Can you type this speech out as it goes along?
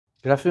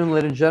Good afternoon,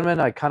 ladies and gentlemen.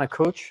 Iconic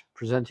Coach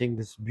presenting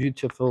this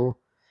beautiful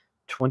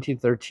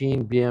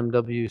 2013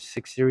 BMW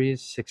 6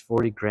 Series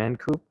 640 Gran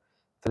Coupe,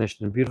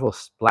 finished in beautiful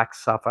black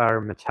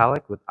sapphire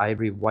metallic with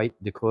ivory white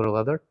Dakota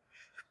leather.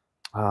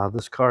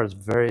 This car is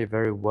very,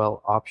 very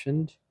well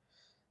optioned.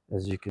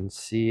 As you can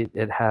see,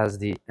 it has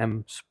the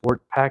M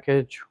Sport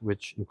package,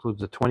 which includes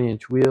the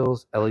 20-inch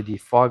wheels,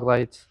 LED fog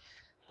lights,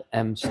 the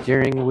M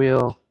steering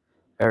wheel,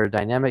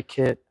 aerodynamic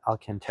kit,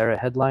 Alcantara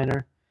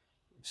headliner.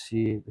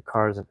 See, the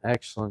car is in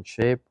excellent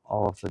shape.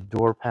 All of the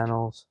door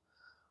panels,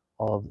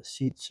 all of the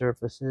seat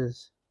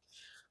surfaces,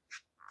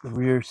 the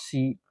rear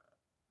seat,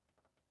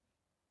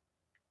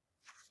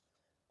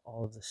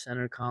 all of the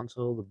center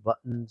console, the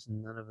buttons,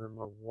 none of them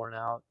are worn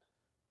out.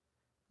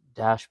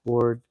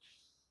 Dashboard.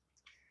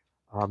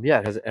 Yeah,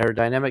 it has an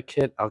aerodynamic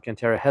kit,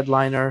 Alcantara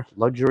headliner,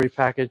 luxury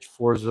package,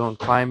 4-zone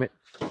climate,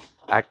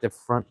 active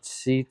front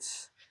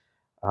seats,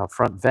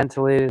 front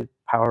ventilated,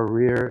 power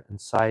rear and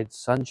side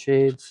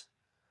sunshades.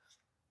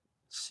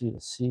 See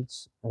the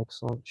seats,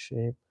 excellent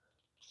shape.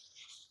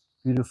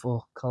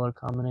 Beautiful color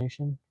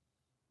combination.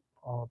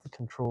 All of the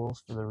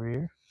controls for the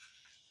rear.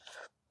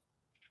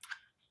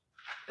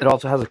 It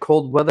also has a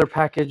cold weather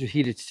package with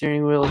heated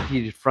steering wheel,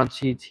 heated front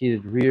seats,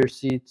 heated rear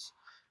seats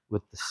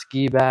with the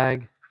ski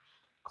bag,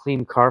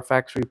 clean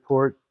Carfax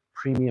report,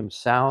 premium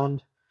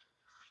sound.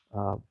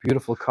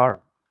 Beautiful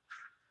car.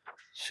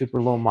 Super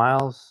low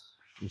miles.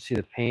 You see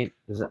the paint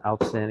is in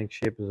outstanding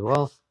shape as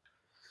well.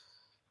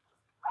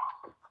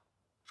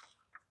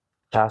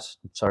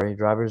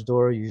 Driver's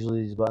door.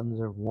 Usually these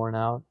buttons are worn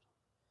out.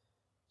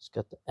 It's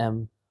got the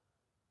M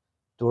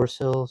door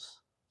sills,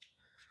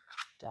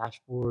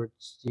 dashboard,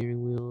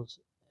 steering wheels,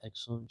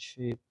 excellent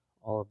shape.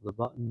 All of the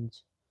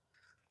buttons.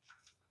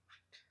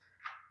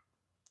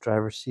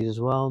 Driver's seat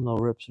as well, no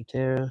rips or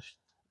tears.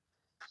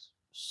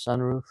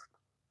 Sunroof.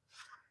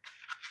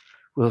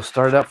 We'll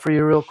start it up for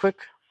you real quick.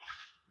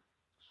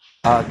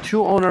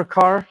 Two-owner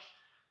car.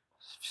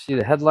 See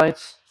the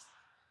headlights,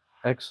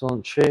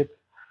 excellent shape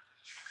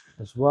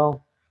as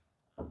well.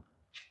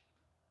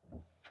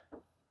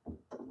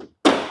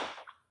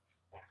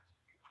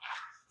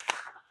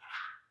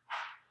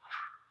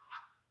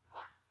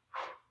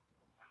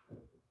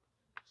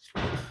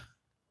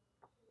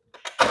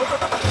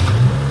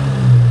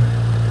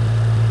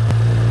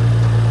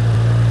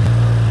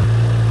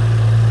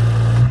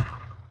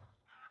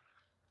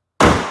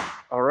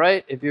 All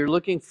right, if you're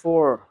looking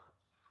for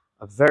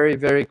a very,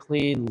 very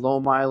clean,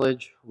 low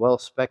mileage,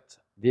 well-spec'd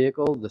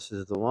vehicle, this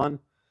is the one.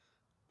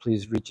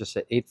 Please reach us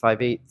at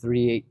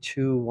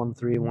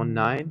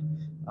 858-382-1319,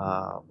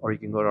 or you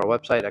can go to our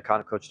website,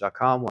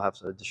 iconiccoach.com. We'll have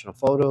some additional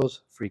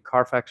photos, free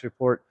Carfax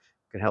report.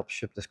 We can help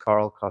ship this car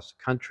all across the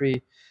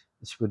country.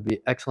 This would be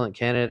an excellent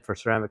candidate for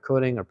ceramic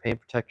coating or paint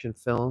protection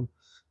film.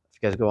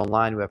 If you guys go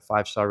online, we have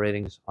 5-star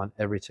ratings on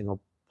every single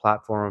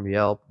platform,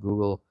 Yelp,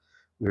 Google.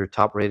 We were a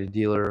top-rated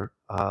dealer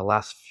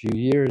last few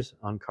years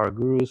on Car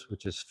Gurus,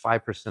 which is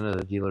 5% of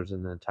the dealers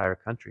in the entire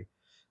country.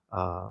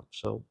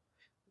 So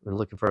when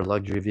looking for a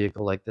luxury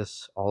vehicle like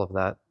this, all of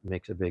that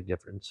makes a big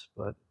difference.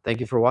 But thank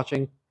you for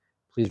watching.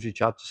 Please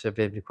reach out to us if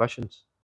you have any questions.